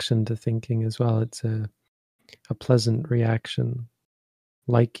reaction to thinking as well. It's a pleasant reaction,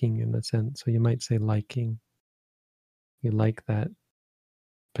 liking in a sense. So you might say liking. You like that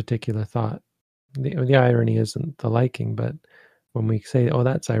particular thought. The irony isn't the liking, but when we say, "Oh,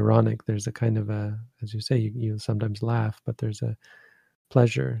 that's ironic," there's a kind of as you say, you sometimes laugh, but there's a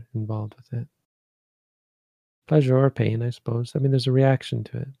pleasure involved with it. Pleasure or pain, I suppose. I mean, there's a reaction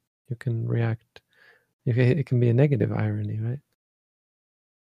to it. You can react. It can be a negative irony, right?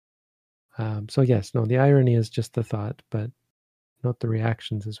 So yes, no, the irony is just the thought, but not the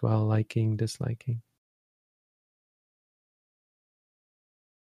reactions as well, liking, disliking.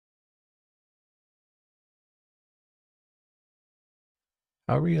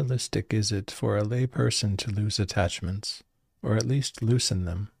 How realistic is it for a lay person to lose attachments, or at least loosen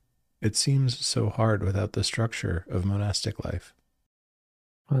them? It seems so hard without the structure of monastic life.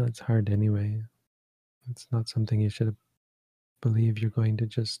 Well, it's hard anyway. It's not something you should believe you're going to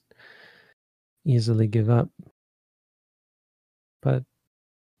just easily give up. But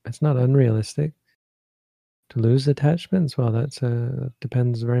it's not unrealistic. To lose attachments, well,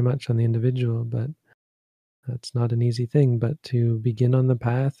 depends very much on the individual, but that's not an easy thing. But to begin on the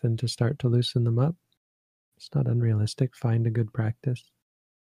path and to start to loosen them up, it's not unrealistic. Find a good practice.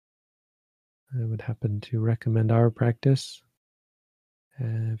 I would happen to recommend our practice.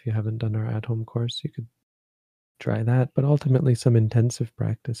 If you haven't done our at-home course, you could try that. But ultimately, some intensive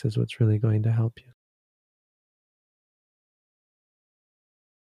practice is what's really going to help you.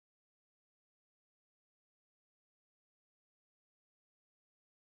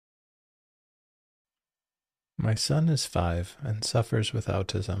 My son is 5 and suffers with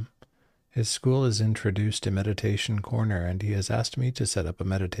autism. His school is introduced to Meditation Corner, and he has asked me to set up a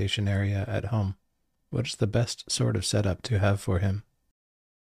meditation area at home. What is the best sort of setup to have for him?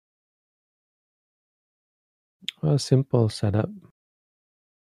 Well, a simple setup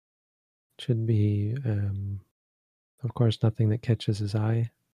should be, of course, nothing that catches his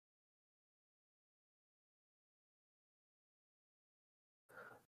eye.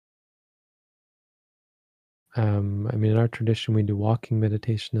 I mean, in our tradition, we do walking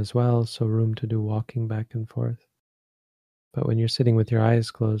meditation as well, so room to do walking back and forth. But when you're sitting with your eyes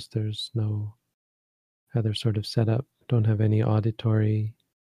closed, there's no other sort of setup. Don't have any auditory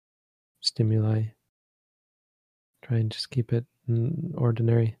stimuli. Try and just keep it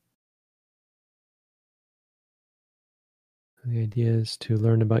ordinary. The idea is to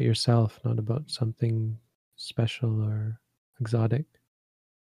learn about yourself, not about something special or exotic.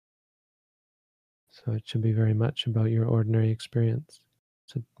 So it should be very much about your ordinary experience.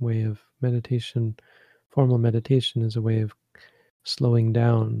 It's a way of meditation. Formal meditation is a way of slowing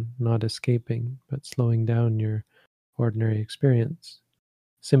down, not escaping, but slowing down your ordinary experience,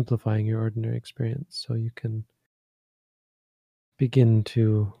 simplifying your ordinary experience so you can begin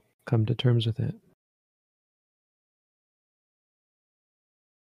to come to terms with it.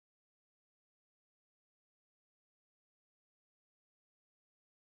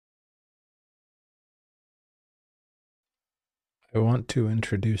 I want to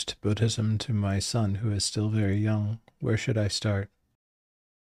introduce Buddhism to my son who is still very young. Where should I start?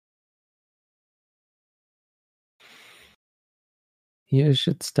 You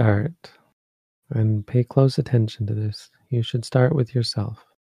should start, and pay close attention to this. You should start with yourself.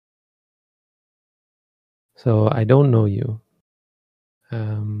 So I don't know you,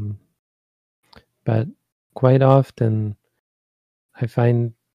 but quite often I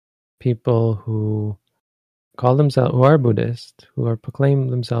find people who call themselves, who are Buddhist, who are proclaim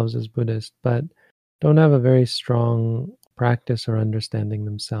themselves as Buddhist, but don't have a very strong practice or understanding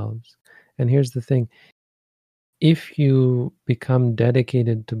themselves. And here's the thing: if you become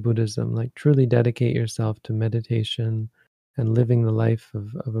dedicated to Buddhism, like truly dedicate yourself to meditation and living the life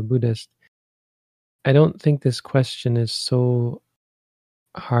of a Buddhist, I don't think this question is so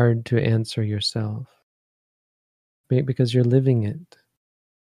hard to answer yourself because you're living it.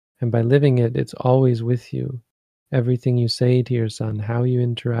 And by living it, it's always with you. Everything you say to your son, how you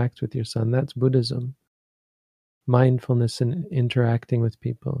interact with your son, that's Buddhism. Mindfulness and interacting with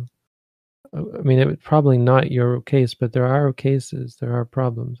people. I mean, it's probably not your case, but there are cases, there are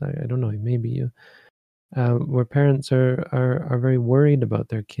problems. I don't know, maybe you, where parents are very worried about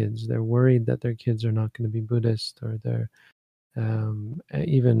their kids. They're worried that their kids are not going to be Buddhist, or they're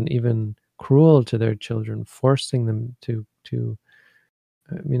even cruel to their children, forcing them to.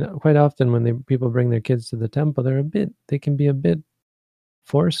 I mean, quite often when people bring their kids to the temple, they can be a bit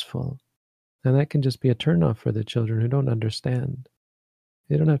forceful, and that can just be a turnoff for the children who don't understand.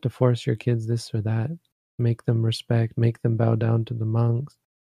 You don't have to force your kids this or that. Make them respect, make them bow down to the monks.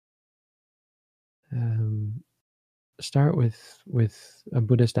 Start with a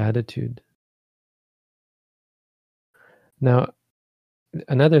Buddhist attitude. Now,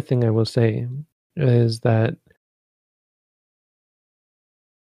 another thing I will say is that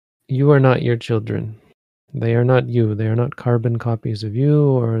you are not your children. They are not you. They are not carbon copies of you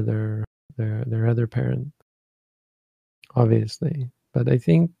or their other parent, obviously. But I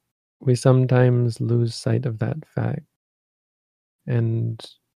think we sometimes lose sight of that fact and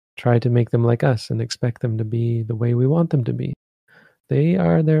try to make them like us and expect them to be the way we want them to be. They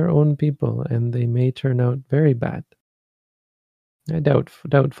are their own people, and they may turn out very bad.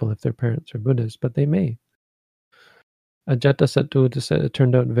 Doubtful if their parents are Buddhists, but they may. Ajatasattu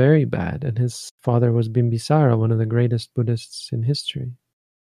turned out very bad, and his father was Bimbisara, one of the greatest Buddhists in history,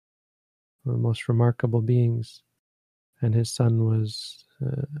 one of the most remarkable beings, and his son was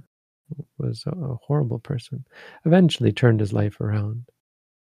a horrible person. Eventually turned his life around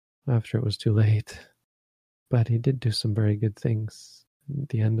after it was too late, but he did do some very good things at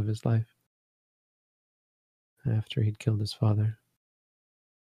the end of his life after he'd killed his father.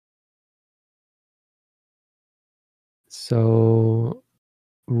 So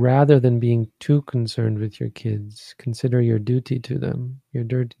rather than being too concerned with your kids, consider your duty to them. Your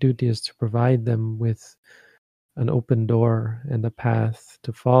duty is to provide them with an open door and a path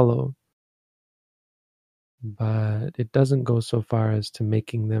to follow. But it doesn't go so far as to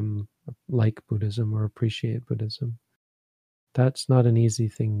making them like Buddhism or appreciate Buddhism. That's not an easy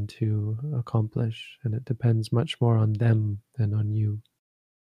thing to accomplish, and it depends much more on them than on you.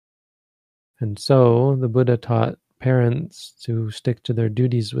 And so the Buddha taught parents to stick to their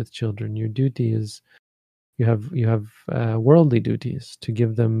duties with children. Your duty is You have worldly duties to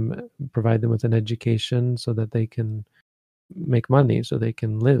provide them with an education so that they can make money, so they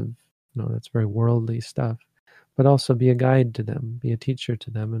can live. That's very worldly stuff. But also be a guide to them, be a teacher to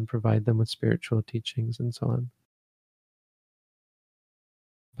them, and provide them with spiritual teachings and so on.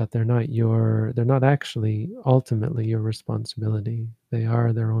 But they're not actually ultimately your responsibility. They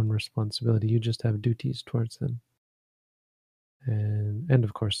are their own responsibility. You just have duties towards them. And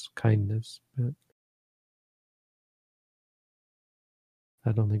of course kindness, but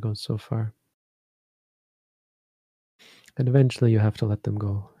that only goes so far. And eventually you have to let them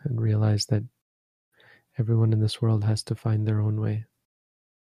go and realize that everyone in this world has to find their own way.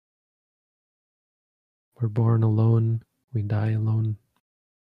 We're born alone, we die alone.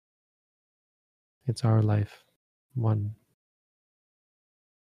 It's our life, one.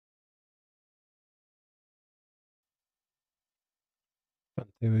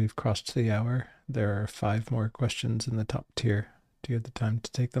 We've crossed the hour. There are 5 more questions in the top tier. Do you have the time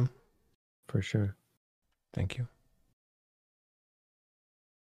to take them? For sure. Thank you.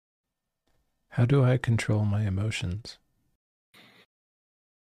 How do I control my emotions?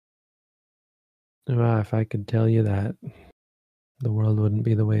 If I could tell you that, the world wouldn't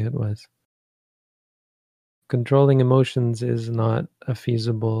be the way it was. Controlling emotions is not a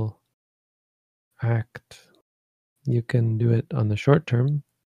feasible act. You can do it on the short term.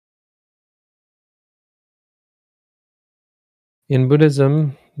 In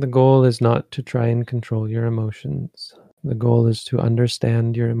Buddhism, the goal is not to try and control your emotions. The goal is to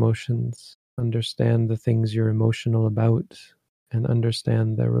understand your emotions, understand the things you're emotional about, and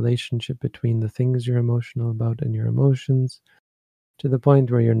understand the relationship between the things you're emotional about and your emotions, to the point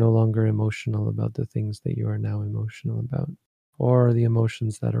where you're no longer emotional about the things that you are now emotional about. Or the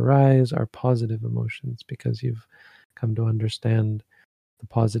emotions that arise are positive emotions because you've come to understand the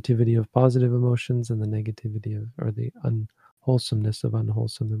positivity of positive emotions and the negativity of, or the unwholesomeness of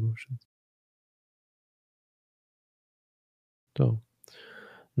unwholesome emotions. So,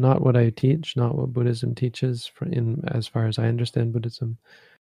 not what I teach, not what Buddhism teaches. As far as I understand Buddhism,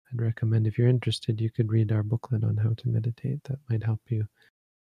 I'd recommend, if you're interested, you could read our booklet on how to meditate. That might help you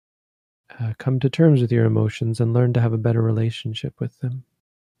come to terms with your emotions and learn to have a better relationship with them,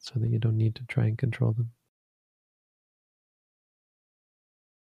 so that you don't need to try and control them.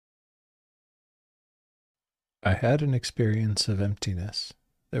 I had an experience of emptiness.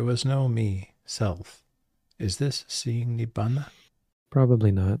 There was no me, self. Is this seeing Nibbana?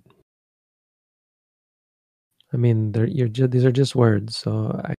 Probably not. I mean, these are just words,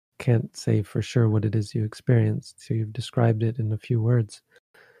 so I can't say for sure what it is you experienced. So you've described it in a few words,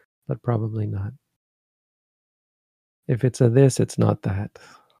 but probably not. If it's a this, it's not that.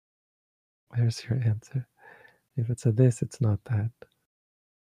 There's your answer. If it's a this, it's not that.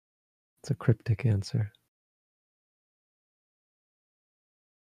 It's a cryptic answer.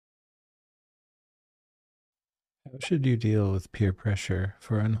 How should you deal with peer pressure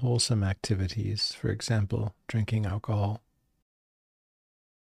for unwholesome activities, for example, drinking alcohol?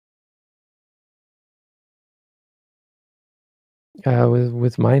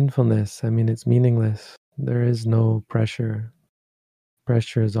 With mindfulness, I mean, it's meaningless. There is no pressure.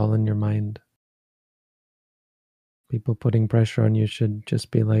 Pressure is all in your mind. People putting pressure on you should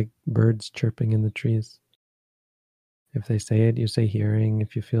just be like birds chirping in the trees. If they say it, you say hearing.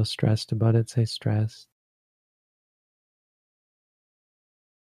 If you feel stressed about it, say stressed.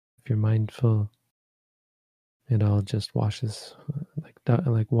 If you're mindful, it all just washes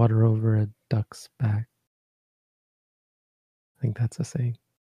like water over a duck's back. I think that's a saying.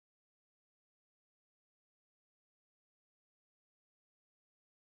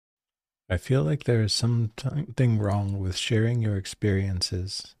 I feel like there is something wrong with sharing your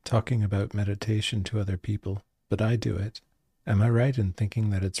experiences, talking about meditation to other people, but I do it. Am I right in thinking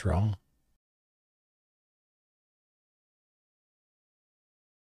that it's wrong?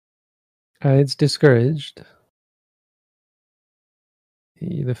 It's discouraged.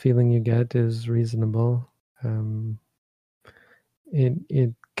 The feeling you get is reasonable. Um,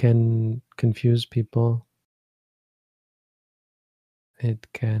 it can confuse people. It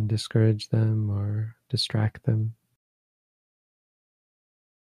can discourage them or distract them.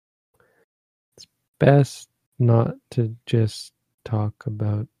 It's best not to just talk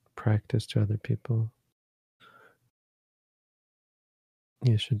about practice to other people.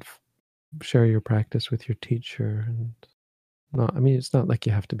 You should share your practice with your teacher, and I mean, it's not like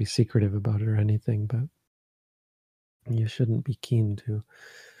you have to be secretive about it or anything, but you shouldn't be keen to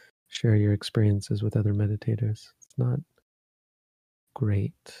share your experiences with other meditators. It's not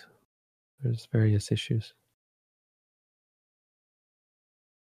great. There's various issues.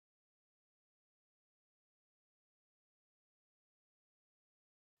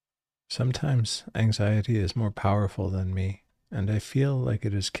 Sometimes anxiety is more powerful than me, and I feel like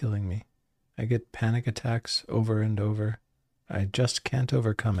it is killing me. I get panic attacks over and over. I just can't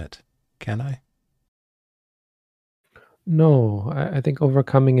overcome it. Can I? No, I think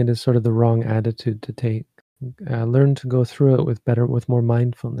overcoming it is sort of the wrong attitude to take. Learn to go through it with more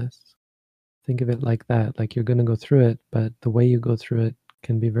mindfulness. Think of it like that, like you're going to go through it, but the way you go through it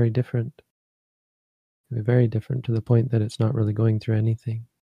can be very different. It can be very different to the point that it's not really going through anything.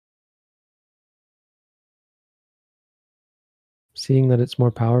 Seeing that it's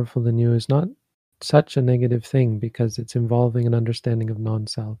more powerful than you is not such a negative thing because it's involving an understanding of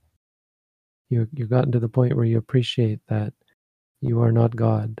non-self. You've gotten to the point where you appreciate that you are not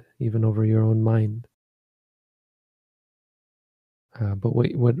God, even over your own mind. But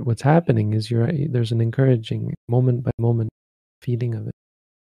what's happening is there's an encouraging moment by moment feeding of it,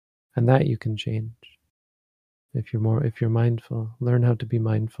 and that you can change if you're mindful. Learn how to be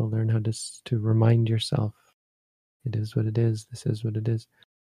mindful. Learn how to remind yourself, it is what it is. This is what it is.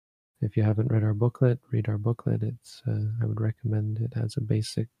 If you haven't read our booklet, read our booklet. It's I would recommend it as a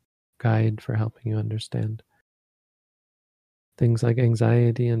basic guide for helping you understand things like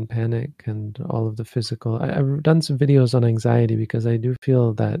anxiety and panic and all of the physical. I've done some videos on anxiety because I do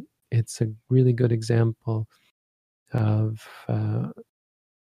feel that it's a really good example of the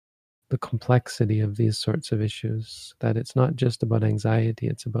complexity of these sorts of issues, that it's not just about anxiety,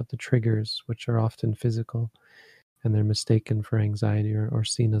 it's about the triggers, which are often physical, and they're mistaken for anxiety or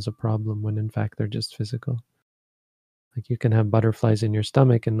seen as a problem when in fact they're just physical. Like you can have butterflies in your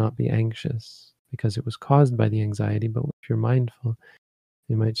stomach and not be anxious because it was caused by the anxiety, but if you're mindful,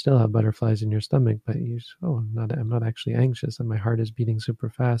 you might still have butterflies in your stomach, but I'm not actually anxious and my heart is beating super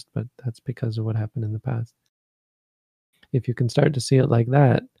fast, but that's because of what happened in the past. If you can start to see it like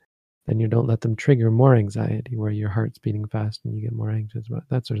that, then you don't let them trigger more anxiety where your heart's beating fast and you get more anxious about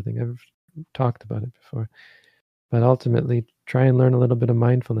that sort of thing. I've talked about it before. But ultimately, try and learn a little bit of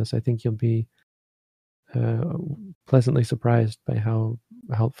mindfulness. I think you'll be pleasantly surprised by how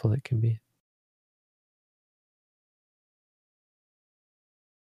helpful it can be.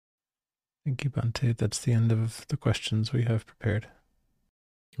 Thank you, Bhante. That's the end of the questions we have prepared.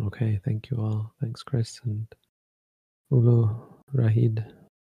 Okay, thank you all. Thanks, Chris and Ulu, Rahid.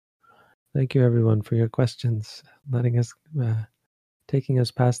 Thank you, everyone, for your questions, taking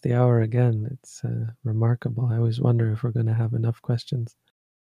us past the hour again. It's remarkable. I always wonder if we're going to have enough questions.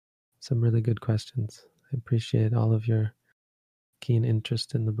 Some really good questions. I appreciate all of your keen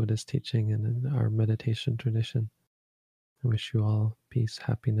interest in the Buddhist teaching and in our meditation tradition. I wish you all peace,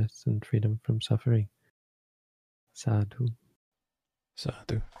 happiness, and freedom from suffering. Sadhu.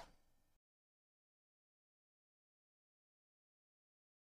 Sadhu.